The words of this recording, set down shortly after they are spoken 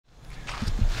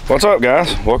What's up,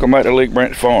 guys? Welcome back to Leek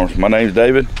Branch Farms. My name's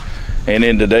David, and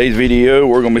in today's video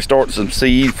we're going to be starting some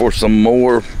seed for some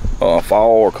more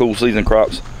fall or cool season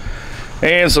crops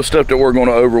and some stuff that we're going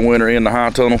to overwinter in the high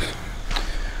tunnels.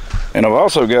 And I've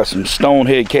also got some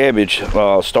stonehead cabbage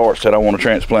starts that I want to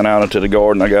transplant out into the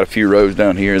garden. I got a few rows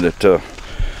down here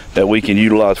that we can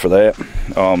utilize for that.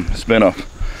 It's been a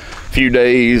few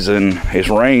days and it's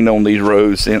rained on these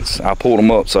rows since I pulled them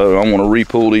up, so I want to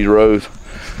re-pull these rows.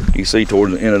 You can see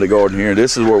towards the end of the garden here,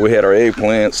 this is where we had our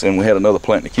eggplants, and we had another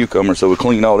plant in the cucumber, so we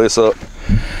cleaned all this up.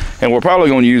 And we're probably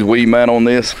going to use weed mat on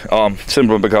this,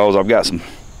 simply because I've got some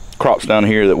crops down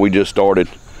here that we just started.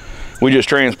 We just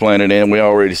transplanted and we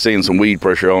already seen some weed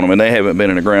pressure on them, and they haven't been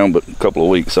in the ground but a couple of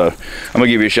weeks, so I'm going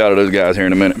to give you a shot of those guys here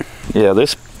in a minute. Yeah,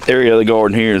 this area of the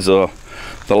garden here is the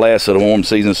last of the warm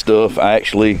season stuff. I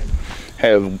actually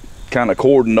have kind of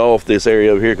cordoned off this area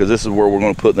over here because this is where we're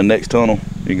going to put the next tunnel.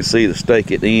 You can see the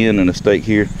stake at the end and the stake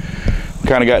here.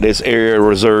 Kind of got this area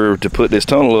reserved to put this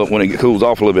tunnel up when it cools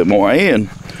off a little bit more. And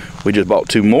we just bought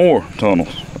two more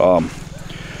tunnels.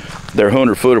 They're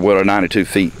 100 foot, well, they're 92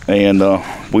 feet, and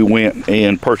we went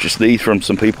and purchased these from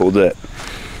some people that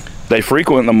they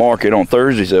frequent the market on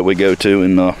Thursdays that we go to,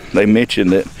 and they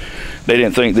mentioned that they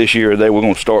didn't think this year they were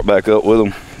going to start back up with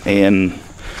them and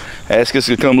asked us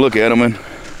to come look at them. And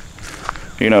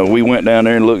you know, we went down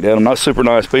there and looked at them. Not super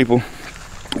nice people.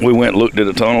 We went and looked at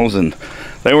the tunnels, and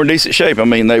they were in decent shape. I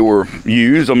mean, they were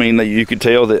used. I mean, you could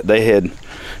tell that they had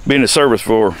been in service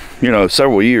for, you know,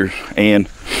 several years. And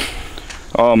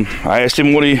I asked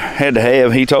him what he had to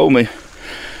have. He told me,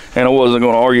 and I wasn't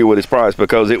going to argue with his price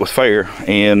because it was fair,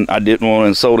 and I didn't want to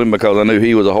insult him because I knew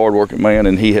he was a hard-working man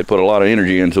and he had put a lot of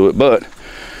energy into it. But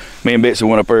me and Betsy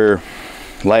went up there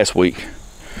last week,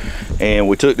 and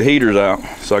we took the heaters out.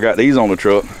 So I got these on the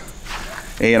truck,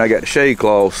 and I got the shade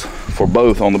cloths for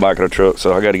both on the back of the truck,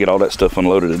 so I got to get all that stuff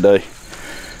unloaded today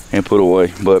and put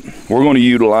away. But we're going to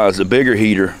utilize the bigger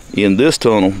heater in this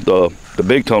tunnel, the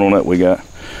big tunnel that we got,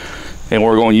 and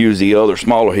we're going to use the other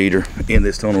smaller heater in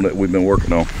this tunnel that we've been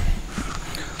working on.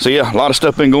 So yeah, a lot of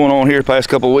stuff been going on here the past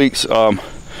couple of weeks.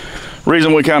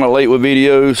 Reason we kind of late with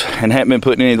videos and haven't been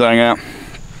putting anything out,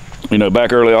 you know,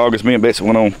 back early August, me and Betsy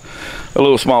went on a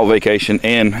little small vacation,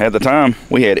 and at the time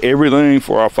we had everything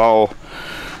for our fall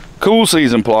cool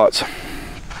season plots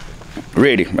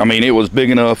ready. I mean, it was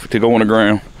big enough to go on the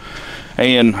ground,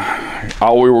 and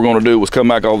all we were going to do was come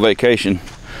back on vacation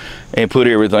and put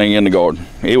everything in the garden.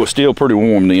 It was still pretty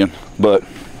warm then, but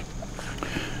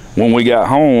when we got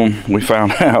home we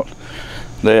found out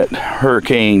that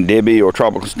Hurricane Debbie, or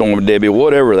Tropical Storm Debbie,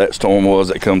 whatever that storm was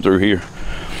that come through here,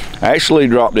 actually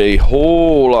dropped a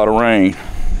whole lot of rain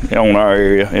on our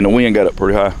area, and the wind got up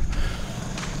pretty high.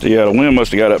 So yeah, the wind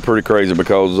must have got up pretty crazy,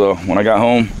 because when I got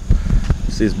home,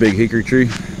 see this big hickory tree?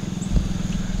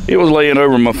 It was laying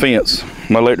over my fence,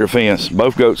 my electric fence.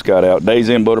 Both goats got out.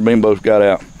 Daisy and Butterbean both got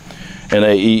out, and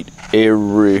they eat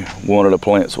every one of the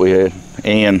plants we had.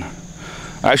 And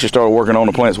I actually started working on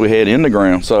the plants we had in the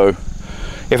ground. So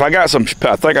if I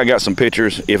think I got some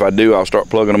pictures. If I do, I'll start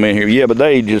plugging them in here. Yeah, but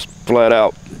they just flat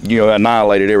out, you know,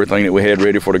 annihilated everything that we had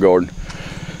ready for the garden.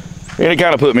 And it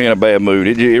kind of put me in a bad mood.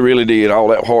 It really did. All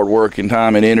that hard work and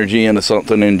time and energy into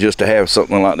something, and just to have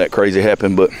something like that crazy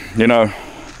happen. But you know,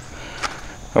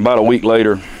 about a week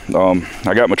later,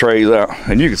 I got my trays out,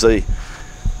 and you can see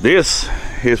this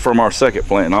is from our second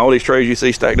plant. And all these trays you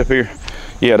see stacked up here,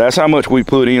 yeah, that's how much we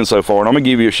put in so far. And I'm gonna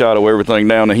give you a shot of everything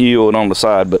down the hill and on the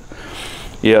side. But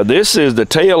yeah, this is the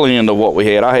tail end of what we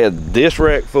had. I had this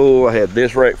rack full, I had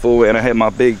this rack full, and I had my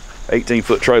big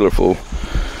 18-foot trailer full.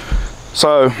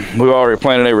 So we've already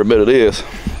planted every bit of this.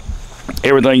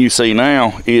 Everything you see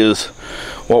now is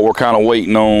what we're kind of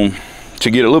waiting on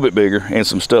to get a little bit bigger, and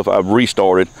some stuff I've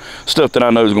restarted, stuff that I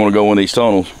know is going to go in these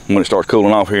tunnels when it starts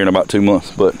cooling off here in about 2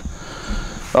 months. But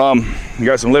you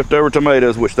got some leftover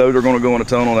tomatoes, which those are going to go in the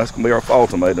tunnel. That's going to be our fall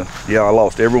tomato. Yeah, I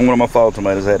lost every one of my fall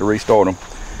tomatoes. I had to restart them.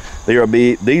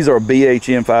 These are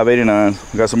BHM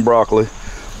 589s. Got some broccoli.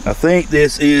 I think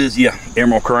this is, yeah,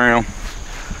 Emerald Crown.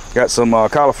 Got some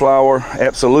cauliflower,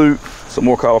 Absolute, some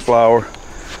more cauliflower,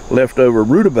 leftover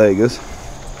rutabagas,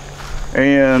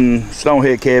 and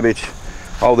stonehead cabbage.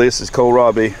 All this is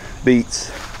kohlrabi, beets,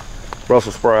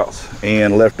 Brussels sprouts,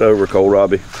 and leftover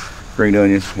kohlrabi, green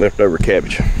onions, leftover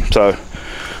cabbage. So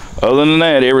other than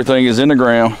that, everything is in the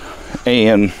ground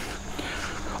and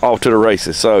off to the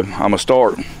races. So I'm gonna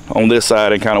start on this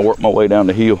side and kind of work my way down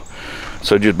the hill.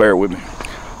 So just bear with me.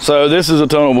 So this is a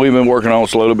tunnel we've been working on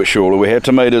slowly but surely. We had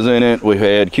tomatoes in it, we've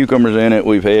had cucumbers in it,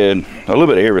 we've had a little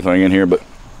bit of everything in here, but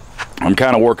I'm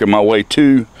kind of working my way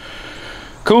to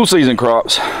cool season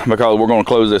crops because we're going to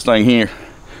close this thing here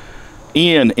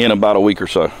in about a week or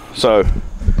so. So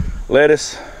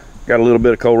lettuce, got a little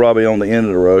bit of kohlrabi on the end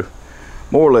of the row.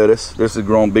 More lettuce. This is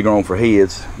big grown for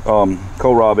heads.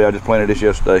 Kohlrabi, I just planted this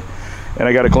yesterday. And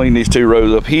I got to clean these 2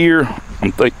 rows up here.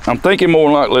 I'm thinking more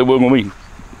than likely we're going to be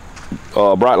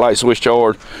bright light Swiss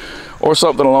chard or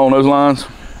something along those lines.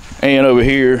 And over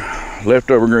here,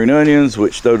 leftover green onions,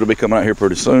 which those will be coming out here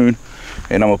pretty soon.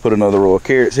 And I'm going to put another row of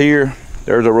carrots here.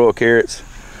 There's a row of carrots.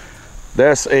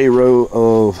 That's a row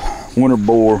of winter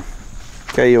boar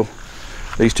kale.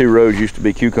 These 2 rows used to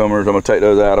be cucumbers. I'm going to take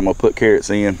those out. I'm going to put carrots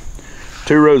in.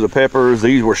 2 rows of peppers.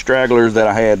 These were stragglers that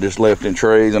I had just left in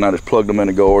trays, and I just plugged them in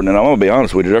the garden. And I'm gonna be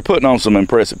honest with you, they're putting on some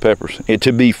impressive peppers, and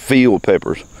to be field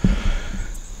peppers.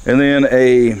 And then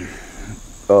a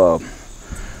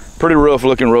pretty rough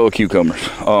looking row of cucumbers.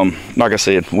 Like I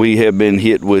said, we have been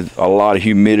hit with a lot of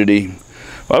humidity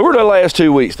over the last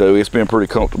 2 weeks. Though it's been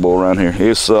pretty comfortable around here.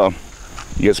 It's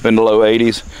been the low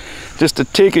 80s, just a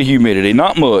tick of humidity,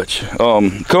 not much.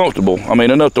 Comfortable. I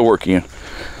mean, enough to work in.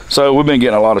 So we've been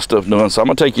getting a lot of stuff done. So I'm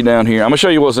gonna take you down here. I'm gonna show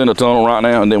you what's in the tunnel right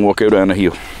now, and then we'll go down the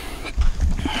hill.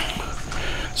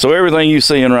 So everything you're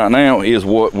seeing right now is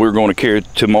what we're going to carry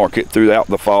to market throughout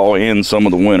the fall and some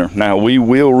of the winter. Now we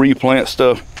will replant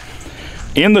stuff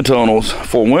in the tunnels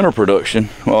for winter production.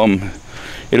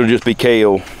 It'll just be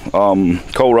kale,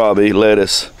 kohlrabi,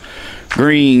 lettuce,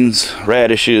 greens,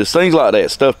 radishes, things like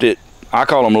that. Stuff that I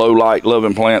call them low light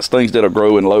loving plants, things that'll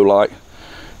grow in low light,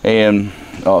 and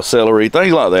celery,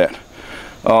 things like that.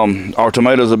 Our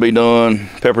tomatoes will be done,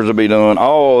 peppers will be done,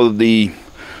 all of the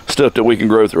stuff that we can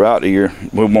grow throughout the year.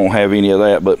 We won't have any of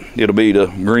that, but it'll be the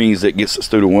greens that gets us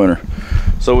through the winter.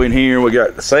 So in here we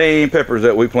got the same peppers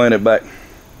that we planted back,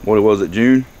 what was it,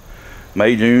 June?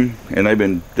 May, June, and they've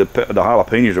been, the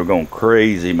jalapenos are going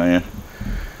crazy, man.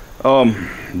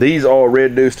 These are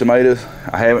red deuce tomatoes.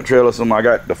 I haven't trellised them. I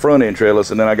got the front end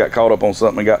trellis, and then I got caught up on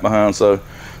something and got behind, so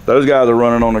those guys are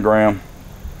running on the ground.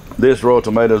 This row of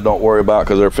tomatoes don't worry about,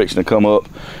 because they're fixing to come up,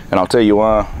 and I'll tell you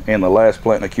why. And the last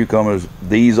planting of cucumbers,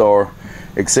 these are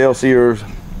Excelsiors.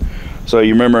 So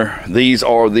you remember, these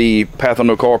are the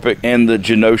parthenocarpic and the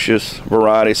genoecious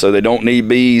variety, so they don't need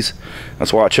bees.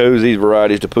 That's why I chose these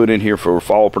varieties to put in here for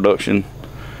fall production,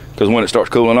 because when it starts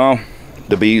cooling off,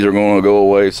 the bees are going to go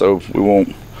away, so we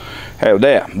won't have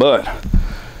that. But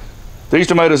these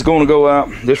tomatoes are going to go out.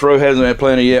 This row hasn't been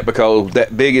planted yet because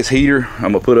that biggest heater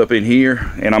I'm going to put up in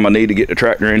here, and I'm going to need to get the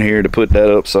tractor in here to put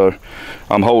that up, so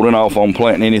I'm holding off on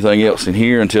planting anything else in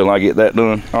here until I get that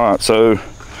done. All right, so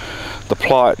the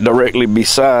plot directly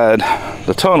beside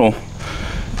the tunnel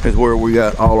is where we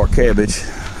got all our cabbage.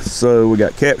 So we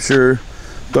got Capture,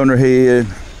 Thunderhead,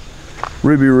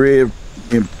 Ruby Red,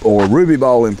 or Ruby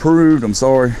Ball Improved, I'm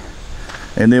sorry.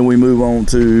 And then we move on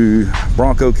to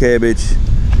Bronco cabbage,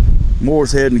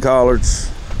 Moore's Head and collards,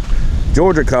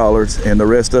 Georgia collards, and the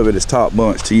rest of it is top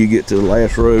bunch till you get to the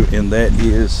last row, and that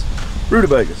is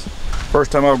rutabagas.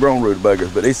 First time I've grown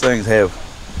rutabagas, but these things have,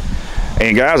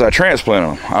 and guys, I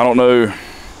transplanted them. I don't know,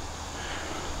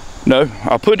 no,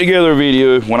 I put together a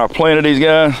video when I planted these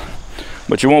guys,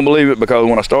 but you won't believe it, because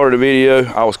when I started the video,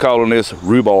 I was calling this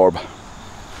rhubarb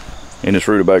in this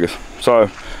rutabagas.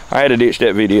 So I had to ditch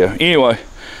that video. Anyway,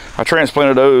 I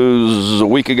transplanted those a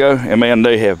week ago, and man,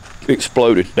 they have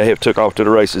exploded. They have took off to the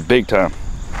races big time.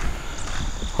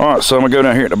 All right, so I'm gonna go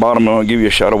down here at the bottom, and I'm gonna give you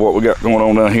a shot of what we got going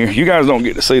on down here. You guys don't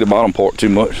get to see the bottom part too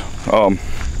much.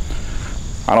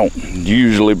 I don't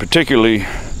usually particularly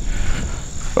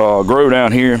grow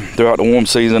down here throughout the warm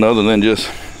season, other than just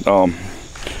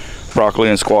broccoli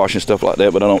and squash and stuff like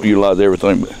that, but I don't utilize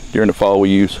everything. But during the fall we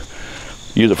use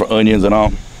it for onions and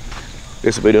all.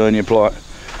 This will be the onion plot.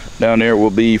 Down there will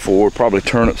be for probably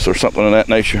turnips or something of that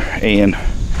nature, and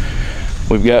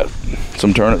we've got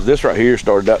some turnips. This right here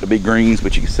started out to be greens,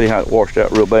 but you can see how it washed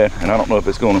out real bad, and I don't know if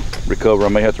it's going to recover. I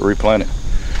may have to replant it.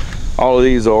 All of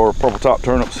these are purple top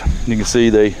turnips. You can see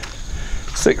they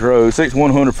 6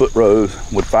 100-foot rows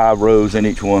with 5 rows in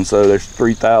each one, so there's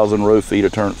 3,000 row feet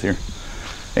of turnips here,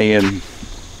 and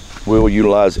we'll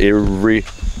utilize every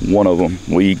one of them.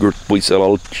 We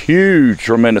sell a huge,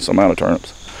 tremendous amount of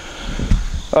turnips.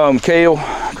 Kale,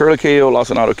 curly kale,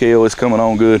 lacinato kale is coming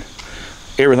on good.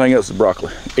 Everything else is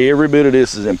broccoli. Every bit of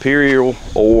this is imperial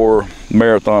or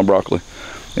marathon broccoli,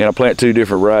 and I plant 2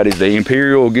 different varieties. The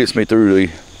imperial gets me through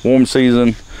the warm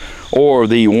season or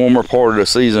the warmer part of the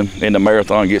season, and the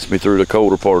marathon gets me through the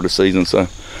colder part of the season. So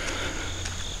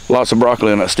lots of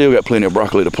broccoli, and I still got plenty of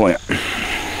broccoli to plant.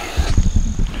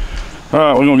 All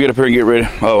right, we're gonna get up here and get ready.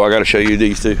 Oh, I gotta show you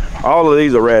these too. All of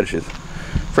these are radishes.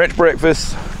 French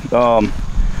breakfast.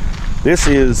 This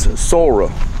is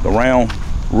Sora, the round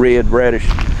red radish.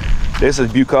 This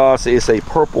is bucas. It's a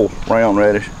purple round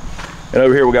radish. And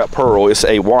over here we got pearl. It's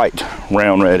a white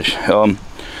round radish.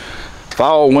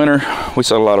 Fall, winter, we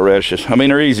sell a lot of radishes. I mean,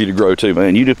 they're easy to grow too,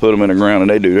 man. You just put them in the ground and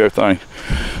they do their thing.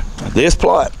 This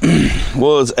plot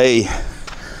was it's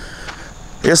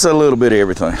a little bit of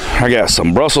everything. I got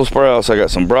some Brussels sprouts, I got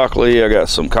some broccoli, I got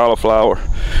some cauliflower.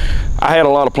 I had a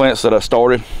lot of plants that I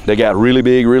started. They got really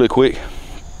big really quick.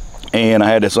 And I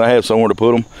had somewhere to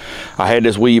put them. I had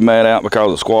this weed mat out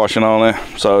because of squash and all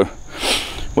that. So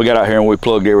we got out here and we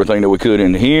plugged everything that we could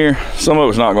into here. Some of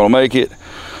it's not gonna make it.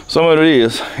 Some of it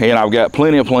is. And I've got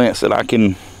plenty of plants that I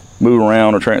can move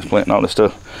around or transplant and all this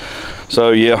stuff.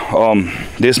 So yeah,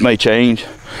 this may change.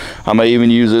 I may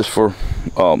even use this for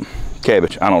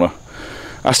cabbage. I don't know.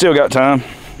 I still got time.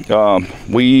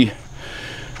 I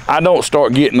don't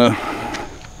start getting a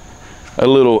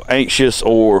little anxious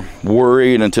or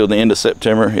worried until the end of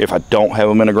September if I don't have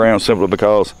them in the ground, simply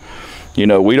because, you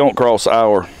know, we don't cross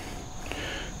our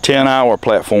 10-hour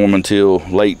platform until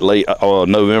late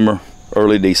November,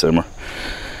 early December.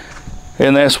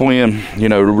 And that's when, you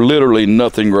know, literally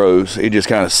nothing grows. It just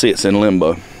kind of sits in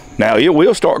limbo. Now, it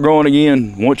will start growing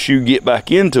again once you get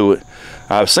back into it.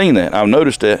 I've seen that. I've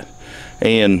noticed that.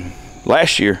 And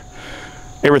last year,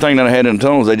 everything that I had in the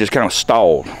tunnels, they just kind of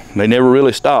stalled. They never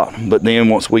really stopped. But then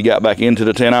once we got back into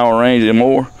the 10-hour range and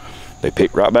more, they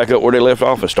picked right back up where they left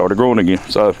off and started growing again.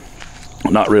 So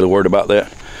I'm not really worried about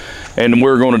that. And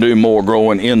we're going to do more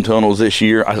growing in tunnels this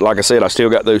year. Like I said, I still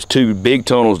got those 2 big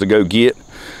tunnels to go get.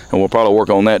 And we'll probably work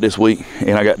on that this week.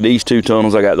 And I got these 2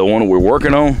 tunnels. I got the one that we're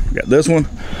working on. Got this one.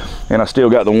 And I still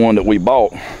got the one that we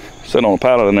bought sitting on a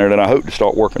pallet in there that I hope to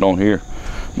start working on here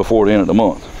before the end of the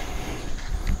month.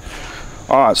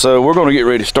 All right, so we're going to get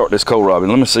ready to start this kohlrabi.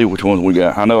 Let me see which ones we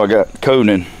got. I know I got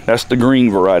Conan. That's the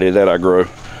green variety that I grow.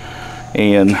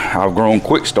 And I've grown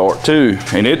Quick Start too.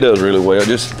 And it does really well.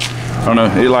 Just, I don't know,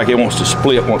 it wants to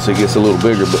split once it gets a little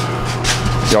bigger. But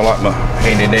y'all like my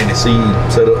handy dandy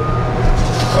seed setup.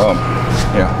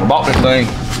 Yeah, I bought this thing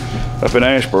up in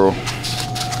Asheboro,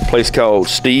 a place called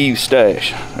Steve's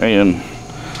Stash, and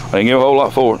I didn't get a whole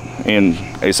lot for it. And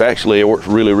it works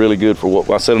really, really good for what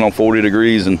I set it on 40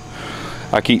 degrees, and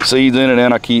I keep seeds in it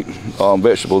and I keep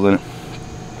vegetables in it.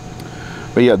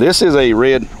 But yeah, this is a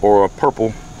red or a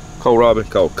purple kohlrabi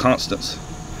called Constance.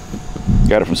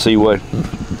 Got it from Seaway,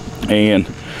 and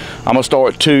I'm gonna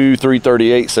start 2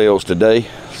 338 sales today,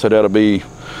 so that'll be,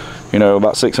 you know,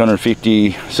 about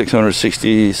 650,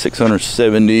 660,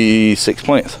 676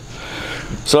 plants.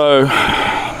 So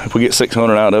if we get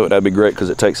 600 out of it, that'd be great, because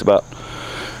it takes about,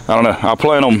 I don't know, I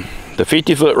plant them, the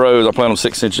 50-foot rows, I plant them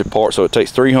 6 inches apart, so it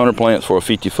takes 300 plants for a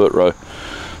 50-foot row.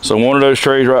 So one of those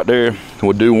trays right there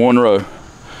will do 1 row.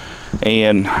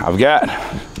 And I've got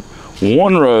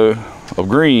 1 row of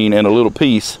green and a little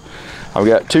piece. I've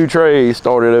got 2 trays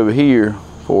started over here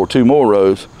for 2 more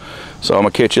rows. So I'm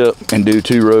gonna catch up and do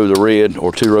 2 rows of red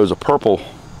or 2 rows of purple,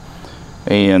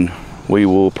 and we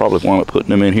will probably wind up putting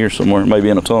them in here somewhere, maybe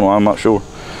in a tunnel, I'm not sure.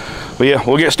 But yeah,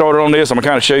 we'll get started on this. I'm gonna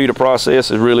kind of show you the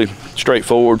process. It's really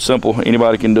straightforward, simple,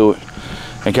 anybody can do it,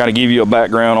 and kind of give you a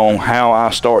background on how I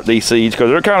start these seeds,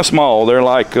 because they're kind of small. They're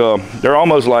like, they're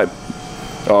almost like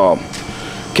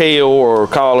kale or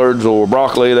collards or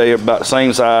broccoli. They're about the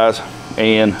same size,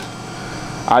 and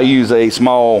I use a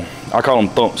small, I call them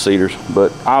thump seeders,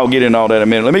 but I'll get into all that in a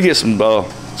minute. Let me get some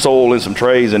soil in some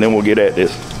trays, and then we'll get at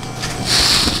this.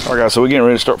 All right, guys, so we're getting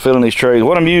ready to start filling these trays.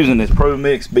 What I'm using is Pro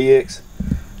Mix BX,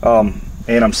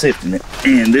 and I'm sifting it.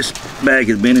 And this bag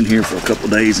has been in here for a couple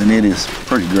of days, and it is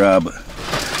pretty dry, but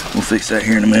we'll fix that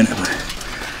here in a minute. But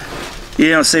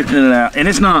yeah, I'm sifting it out, and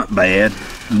it's not bad,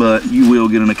 but you will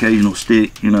get an occasional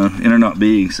stick, you know, and they're not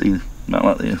big, see, not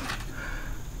like this.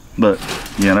 But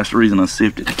yeah, that's the reason I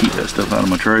sift it, to keep that stuff out of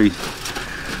my trays.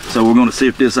 So we're gonna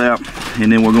sift this out,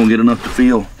 and then we're gonna get enough to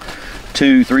fill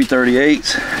 2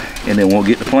 338s, and then we'll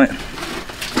get to planting.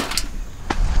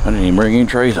 I didn't even bring any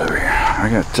trays over here. I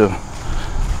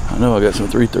know I got some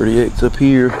 338s up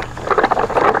here.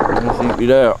 Let's empty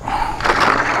it out.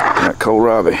 Got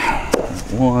kohlrabi.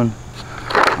 1,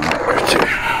 there's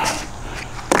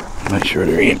 2. Make sure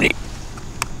they're empty.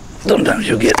 Sometimes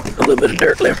you'll get a little bit of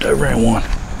dirt left over in one.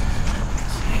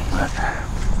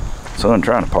 Sun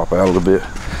trying to pop out a little bit.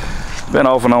 It's been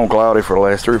off and on cloudy for the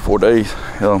last 3 or 4 days,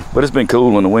 but it's been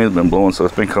cool and the wind's been blowing, so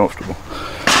it's been comfortable.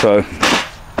 So,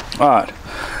 all right,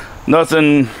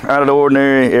 nothing out of the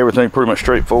ordinary, everything pretty much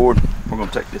straightforward. We're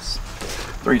gonna take this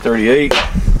 338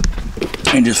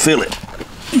 and just fill it.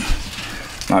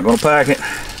 Not gonna pack it,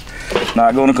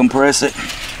 not gonna compress it.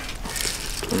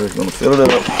 We're just gonna fill it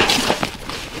up.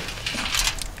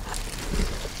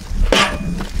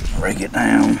 Break it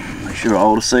down. Make sure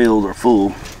all the cells are full.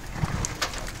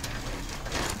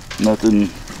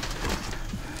 Nothing,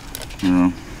 you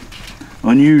know,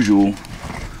 unusual.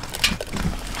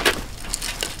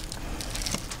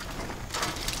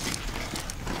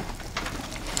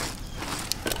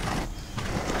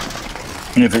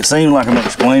 And if it seems like I'm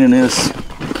explaining this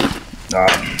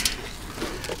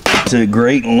to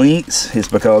great lengths, it's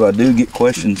because I do get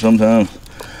questions sometimes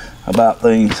about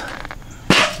things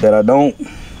that I don't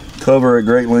cover at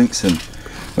great lengths, and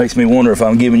makes me wonder if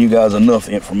I'm giving you guys enough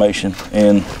information.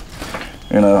 And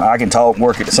you know, I can talk and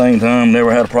work at the same time,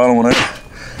 never had a problem with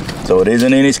that. So it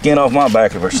isn't any skin off my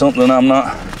back. If there's something I'm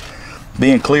not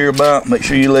being clear about, make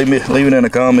sure you leave it in the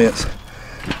comments.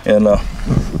 And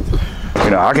you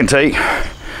know, I can take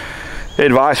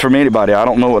advice from anybody. I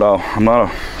don't know it all. I'm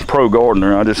not a pro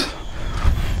gardener. I just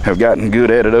have gotten good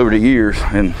at it over the years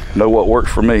and know what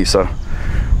works for me. So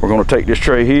we're going to take this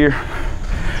tray here,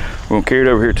 we're going to carry it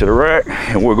over here to the rack,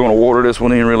 and we're going to water this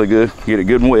one in really good, get it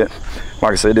good and wet.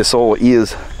 Like I said, this soil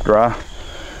is dry.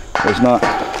 It's not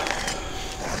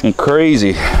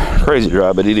crazy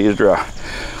dry, but it is dry.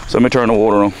 So let me turn the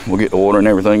water on. We'll get the water and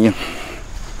everything in.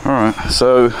 All right,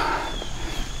 so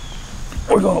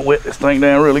we're going to wet this thing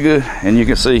down really good, and you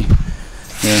can see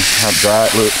how dry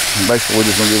it looks. And basically, we're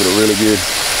just going to give it a really good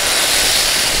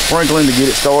sprinkling to get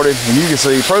it started. And you can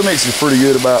see Pro Mix is pretty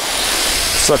good about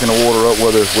sucking the water up,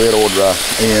 whether it's wet or dry.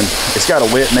 And it's got a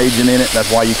wetting agent in it.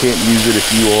 That's why you can't use it if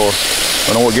you are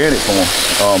an organic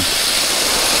farm.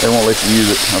 They won't let you use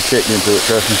it. I've checked into it,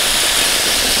 trust me.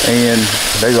 And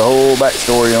there's a whole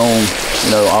backstory on,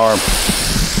 you know,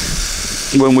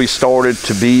 when we started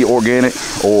to be organic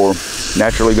or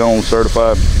naturally grown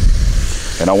certified.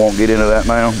 And I won't get into that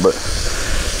now, but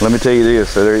let me tell you this,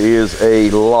 so there is a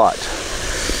lot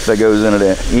that goes into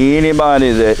that.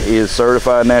 Anybody that is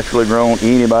certified naturally grown,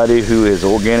 anybody who is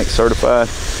organic certified,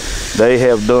 they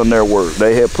have done their work.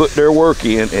 They have put their work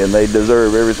in, and they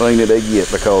deserve everything that they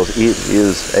get, because it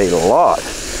is a lot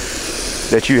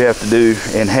that you have to do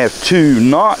and have to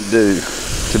not do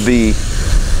to be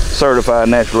certified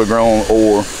naturally grown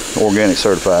or organic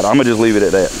certified. I'm gonna just leave it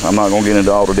at that. I'm not gonna get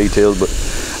into all the details, but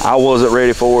I wasn't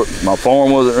ready for it. My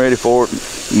farm wasn't ready for it.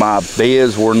 My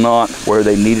beds were not where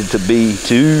they needed to be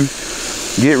to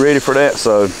get ready for that.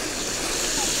 So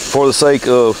for the sake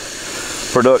of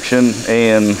production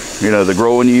and, you know, the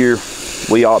growing year,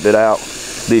 we opted out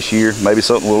this year. Maybe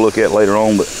something we'll look at later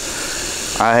on, but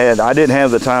I didn't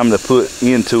have the time to put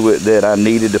into it that I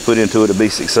needed to put into it to be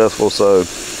successful. So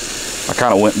I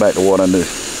kind of went back to what I knew.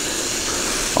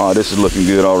 All right, this is looking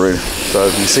good already. So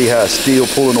you see how it's still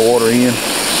pulling the water in,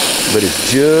 but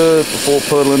it's just before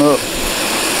puddling up.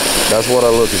 That's what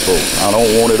I'm looking for. I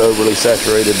don't want it overly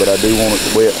saturated, but I do want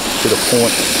it wet to the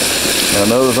point.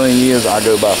 And another thing is, I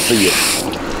go by feel.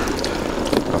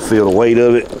 I feel the weight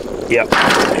of it. Yep.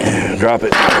 Drop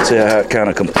it. See how it kind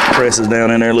of compresses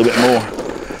down in there a little bit more.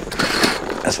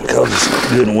 That's because it's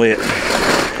good and wet.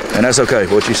 And that's okay.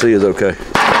 What you see is okay.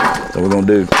 So we're going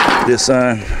to do this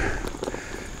side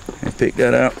and pick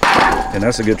that out. And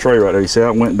that's a good tray right there. You see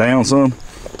how it went down some?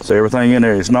 So everything in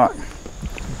there is not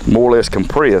more or less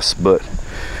compressed, but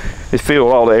it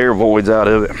filled all the air voids out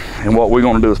of it. And what we're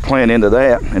going to do is plant into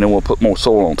that, and then we'll put more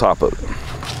soil on top of it.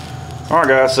 All right,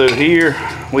 guys, so here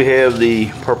we have the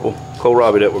purple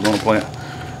kohlrabi that we're going to plant.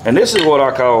 And this is what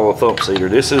I call a thump seeder.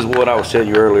 This is what I was telling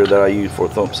you earlier that I use for a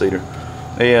thump seeder.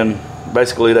 And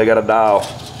basically they got a dial,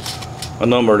 a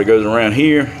number that goes around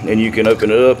here, and you can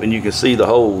open it up and you can see the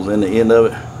holes in the end of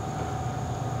it.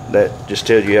 That just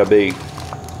tells you how big.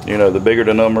 You know, the bigger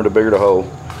the number, the bigger the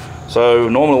hole. So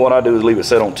normally what I do is leave it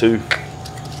set on 2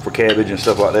 for cabbage and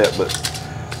stuff like that. But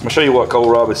I'm gonna show you what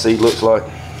kohlrabi seed looks like.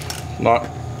 Not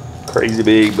crazy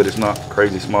big, but it's not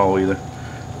crazy small either.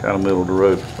 Kind of middle of the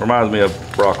road. Reminds me of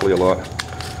broccoli a lot.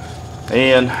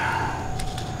 And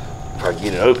if I can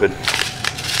get it open,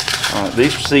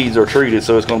 these seeds are treated,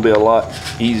 so it's going to be a lot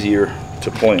easier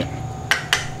to plant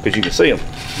because you can see them.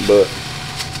 But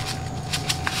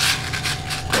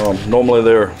normally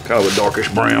they're kind of a darkish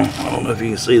brown. I don't know if you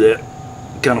can see that.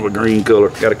 Kind of a green color.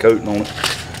 Got a coating on it.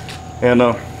 And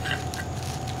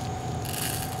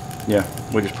yeah,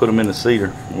 we just put them in the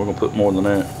seeder. We're going to put more than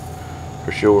that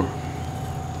for sure.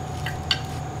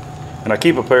 And I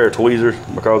keep a pair of tweezers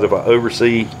because if I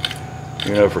overseed,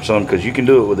 you know, for some, because you can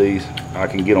do it with these, I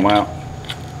can get them out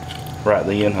right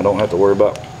then. I don't have to worry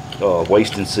about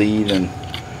wasting seed and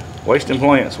wasting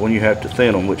plants when you have to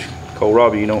thin them, which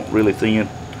kohlrabi you don't really thin.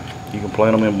 You can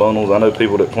plant them in bundles. I know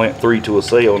people that plant 3 to a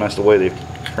cell, and that's the way they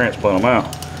transplant them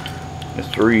out. It's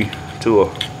 3 to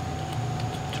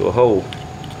a hole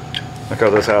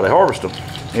because that's how they harvest them.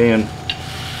 And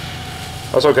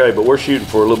That's okay, but we're shooting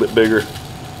for a little bit bigger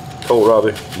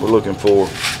kohlrabi. We're looking for,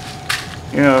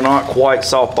 you know, not quite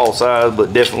softball size,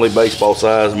 but definitely baseball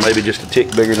size, maybe just a tick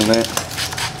bigger than that.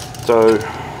 So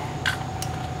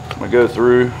I'm gonna go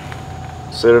through,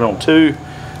 set it on 2,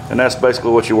 and that's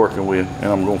basically what you're working with. And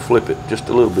I'm gonna flip it just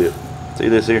a little bit. See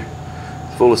this here?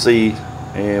 It's full of seed,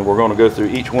 and we're gonna go through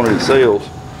each one of these cells,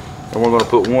 and we're gonna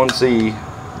put 1 seed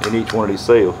in each one of these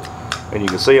cells. And you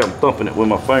can see I'm thumping it with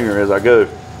my finger as I go.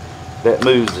 That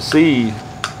moves the seed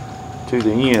to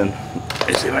the end.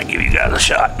 Let's see if I can give you guys a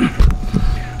shot.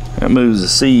 That moves the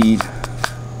seed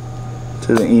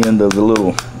to the end of the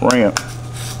little ramp.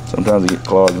 Sometimes it gets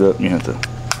clogged up and you have to,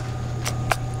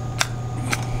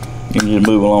 you just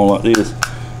move along like this,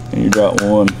 and you drop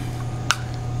 1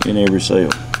 in every cell.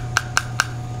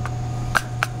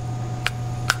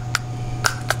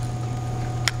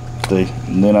 See,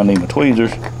 and then I need my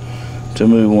tweezers to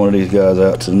move one of these guys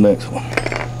out to the next one.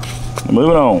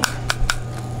 Moving on.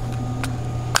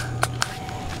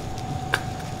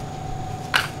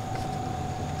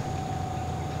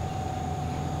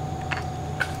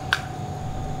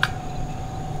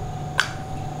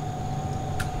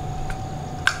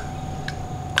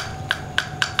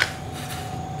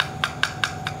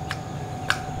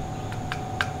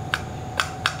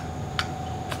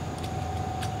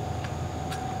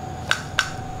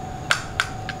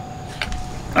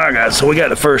 Alright guys, so we got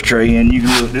the first tray in. You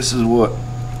can look, this is what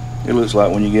it looks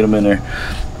like when you get them in there.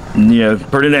 Yeah,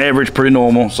 pretty average, pretty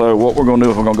normal. So what we're gonna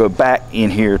do is we're gonna go back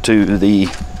in here to the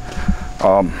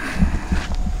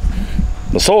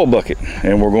soil bucket,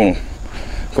 and we're gonna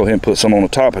go ahead and put some on the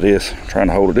top of this. I'm trying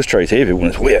to hold it. This tray's heavy when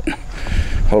it's wet.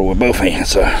 Hold it with both hands.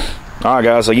 So alright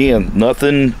guys, again,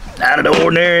 nothing out of the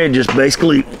ordinary, just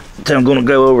basically I'm gonna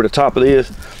go over the top of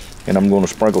this, and I'm gonna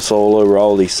sprinkle soil over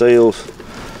all these cells.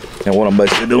 And what I'm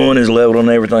basically doing is leveling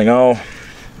everything off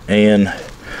and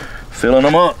filling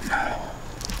them up.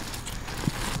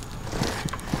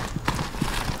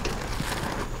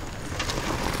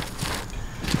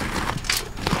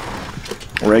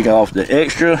 Rake off the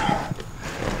extra.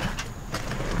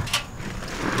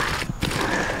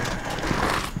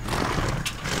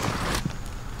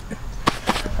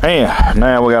 And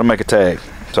now we gotta make a tag.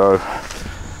 So,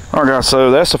 all right guys, so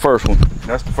that's the first one.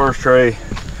 That's the first tray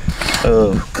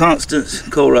of Constance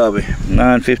Kohlrabi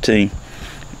 915,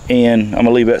 and I'm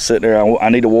gonna leave that sit there. I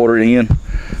need to water it in,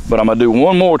 but I'm gonna do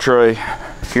one more tray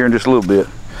here in just a little bit.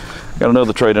 Got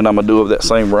another tray that I'm gonna do of that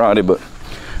same variety, but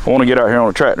I want to get out here on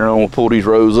the tractor and we'll pull these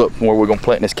rows up where we're gonna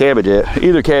plant this cabbage at,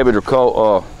 either cabbage or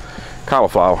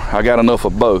cauliflower. I got enough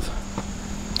of both.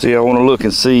 See, I want to look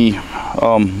and see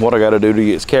what I got to do to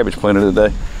get this cabbage planted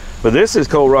today. But this is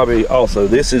kohlrabi also.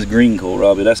 This is green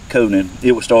kohlrabi. That's Conan.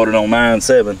 It was started on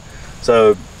 9/7.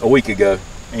 So a week ago,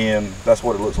 and that's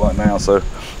what it looks like now. So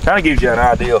kind of gives you an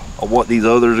idea of what these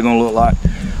others are going to look like.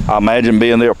 I imagine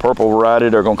being they're purple variety,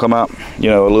 they're going to come out, you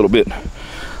know, a little bit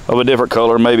of a different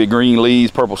color, maybe green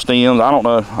leaves, purple stems. I don't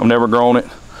know. I've never grown it.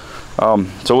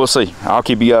 So we'll see. I'll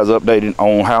keep you guys updated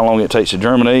on how long it takes to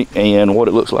germinate and what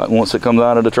it looks like once it comes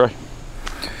out of the tray.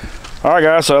 All right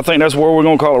guys, so I think that's where we're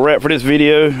going to call a wrap for this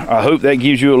video. I hope that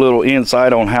gives you a little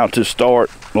insight on how to start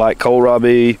like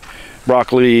kohlrabi,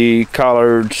 broccoli,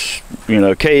 collards, you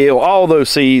know, kale, all those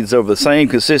seeds of the same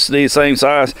consistency, same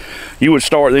size. You would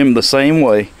start them the same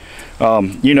way.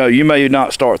 You know, you may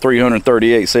not start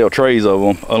 338 cell trays of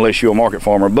them unless you're a market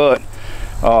farmer, but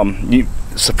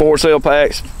 4 cell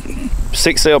packs,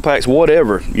 6 cell packs,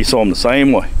 whatever, you sow them the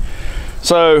same way.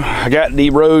 So I got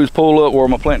the rows pulled up where I'm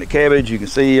gonna plant the cabbage. You can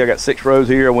see I got 6 rows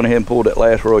here. I went ahead and pulled that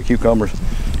last row of cucumbers.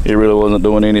 It really wasn't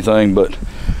doing anything, but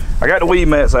I got the weed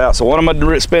mats out. So what I'm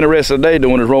gonna spend the rest of the day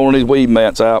doing is rolling these weed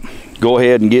mats out. Go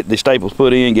ahead and get the staples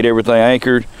put in, get everything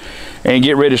anchored, and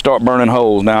get ready to start burning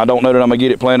holes. Now I don't know that I'm gonna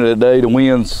get it planted today. The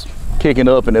wind's kicking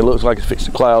up and it looks like it's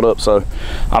fixing to cloud up. So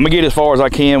I'm gonna get as far as I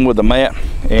can with the mat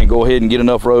and go ahead and get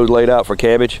enough rows laid out for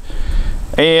cabbage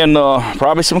and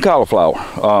probably some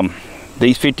cauliflower.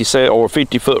 These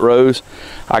 50-foot rows,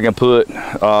 I can put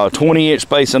 20-inch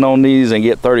spacing on these and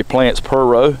get 30 plants per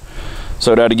row.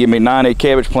 So that'll give me 90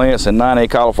 cabbage plants and 90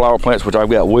 cauliflower plants, which I've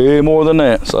got way more than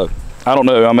that. So I don't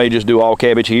know, I may just do all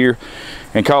cabbage here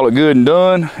and call it good and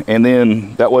done. And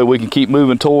then that way we can keep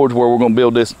moving towards where we're gonna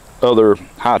build this other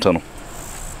high tunnel.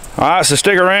 All right, so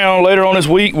stick around. Later on this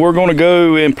week, we're gonna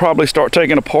go and probably start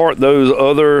taking apart those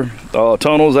other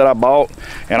tunnels that I bought.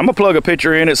 And I'm gonna plug a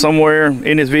picture in it somewhere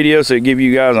in this video so it give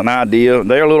you guys an idea.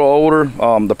 They're a little older,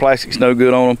 the plastic's no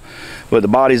good on them, but the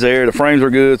body's there, the frames are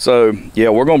good. So yeah,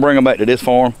 we're gonna bring them back to this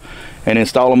farm and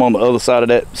install them on the other side of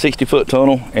that 60-foot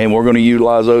tunnel. And we're gonna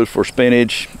utilize those for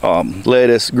spinach,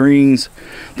 lettuce, greens,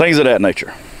 things of that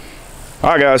nature. All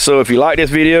right guys, so if you like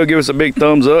this video, give us a big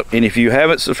thumbs up, and if you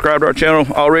haven't subscribed to our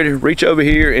channel already, reach over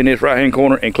here in this right hand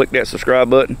corner and click that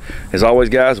subscribe button. As always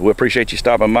guys, we appreciate you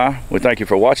stopping by. We thank you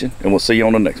for watching, and we'll see you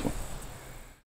on the next one.